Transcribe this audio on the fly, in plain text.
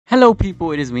Hello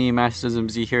people, it is me,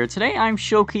 MasterZMZ here. Today I'm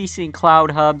showcasing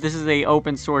Cloud Hub. This is a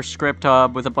open source script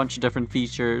hub with a bunch of different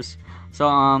features. So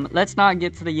let's not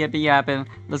get to the yippee yapping.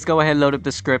 Let's go ahead and load up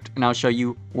the script and I'll show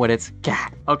you what it's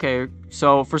got. Okay,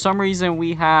 so for some reason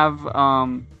we have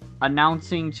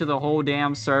announcing to the whole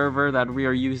damn server that we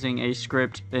are using a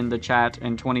script in the chat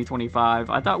in 2025.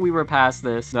 I thought we were past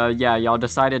this. Yeah, y'all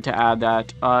decided to add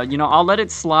that. You know, I'll let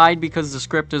it slide because the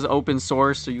script is open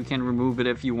source, so you can remove it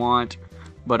if you want.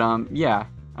 But yeah,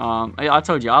 I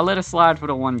told you, I'll let it slide for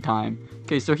the one time.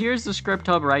 Okay, so here's the script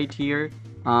hub right here.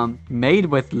 Made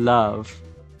with love.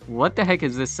 What the heck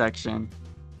is this section?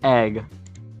 Egg.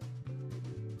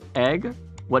 Egg?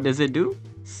 What does it do?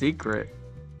 Secret.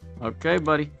 Okay,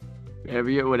 buddy.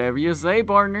 Whatever you say,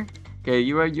 partner. Okay,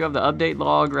 you have the update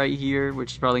log right here,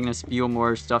 which is probably gonna spew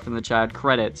more stuff in the chat.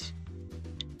 Credits.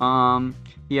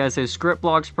 He has his script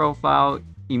blocks profile,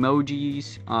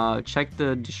 emojis, check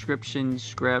the description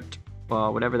script,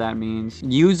 whatever that means.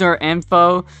 User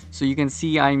info, so you can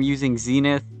see I'm using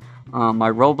Zenith.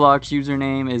 My Roblox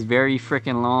username is very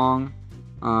freaking long.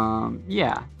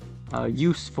 Yeah,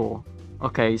 useful.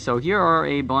 Okay, so here are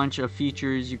a bunch of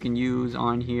features you can use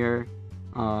on here.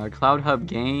 Cloud Hub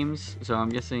games, so I'm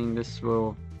guessing this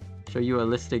will show you a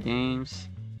list of games.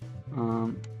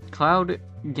 Cloud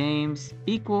games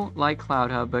equal like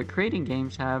Cloud Hub, but creating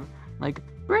games have like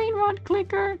brain rot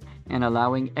clicker and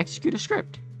allowing execute a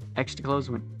script. X to close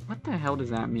one. What the hell does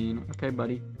that mean? Okay,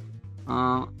 buddy.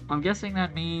 I'm guessing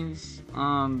that means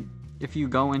if you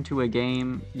go into a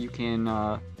game, you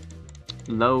can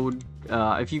load.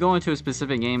 If you go into a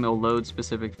specific game, it'll load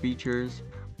specific features.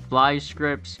 Fly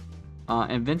scripts.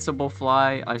 Invincible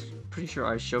fly. I'm pretty sure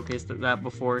I showcased that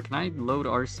before. Can I load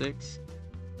R6?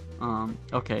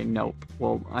 Okay, nope.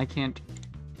 Well, I can't.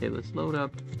 Okay, let's load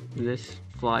up this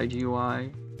fly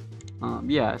GUI.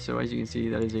 Yeah, so as you can see,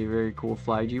 that is a very cool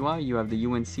fly GUI. You have the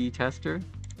UNC tester,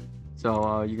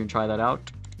 so you can try that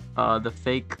out. The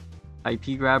fake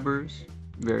IP grabbers,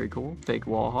 very cool. Fake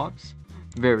wall hops,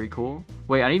 very cool.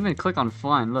 Wait, I didn't even click on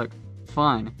fun. Look,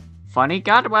 fun, funny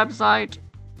cat website.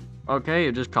 Okay,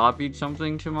 it just copied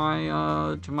something to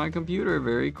my computer.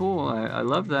 Very cool. I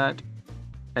love that.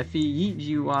 FE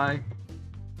GUI.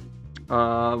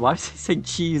 Why does it say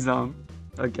cheese on?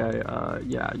 Okay,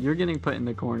 yeah, you're getting put in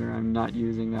the corner. I'm not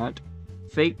using that.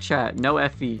 Fake chat, no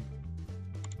FE.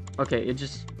 Okay, it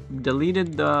just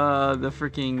deleted the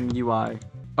freaking UI.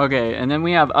 Okay, and then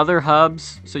we have other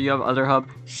hubs. So you have other hub,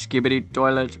 Skibbity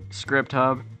Toilet Script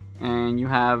Hub, and you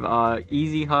have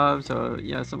Easy Hub. So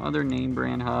yeah, some other name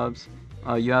brand hubs.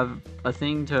 You have a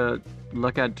thing to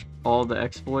look at all the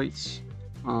exploits.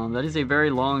 That is a very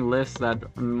long list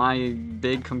that my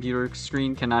big computer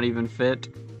screen cannot even fit.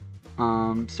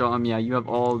 Yeah, you have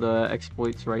all the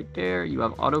exploits right there. You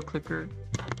have auto clicker.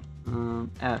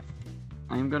 F.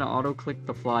 I'm gonna auto click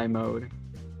the fly mode.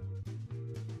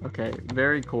 Okay,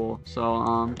 very cool.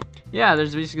 So yeah,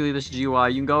 there's basically this GUI.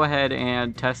 You can go ahead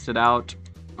and test it out.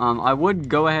 I would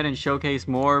go ahead and showcase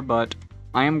more, but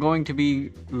I am going to be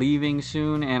leaving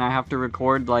soon and I have to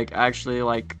record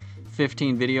actually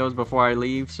 15 videos before I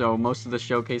leave, so most of the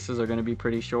showcases are going to be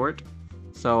pretty short.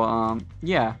 So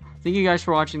yeah, thank you guys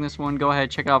for watching this one. Go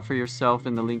ahead, check out for yourself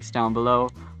in the links down below.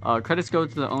 Credits go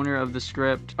to the owner of the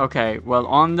script. Okay, well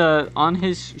on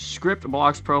his script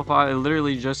blocks profile, it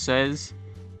literally just says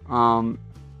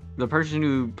the person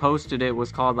who posted it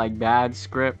was called bad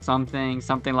script something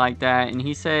like that, and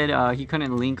he said he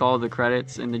couldn't link all the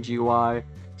credits in the GUI.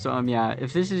 So yeah,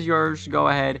 if this is yours, go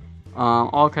ahead.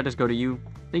 All credits go to you.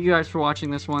 Thank you guys for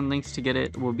watching this one. Links to get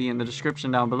it will be in the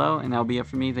description down below, and that'll be it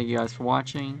for me. Thank you guys for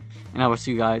watching, and I will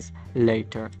see you guys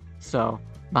later. So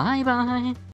bye bye.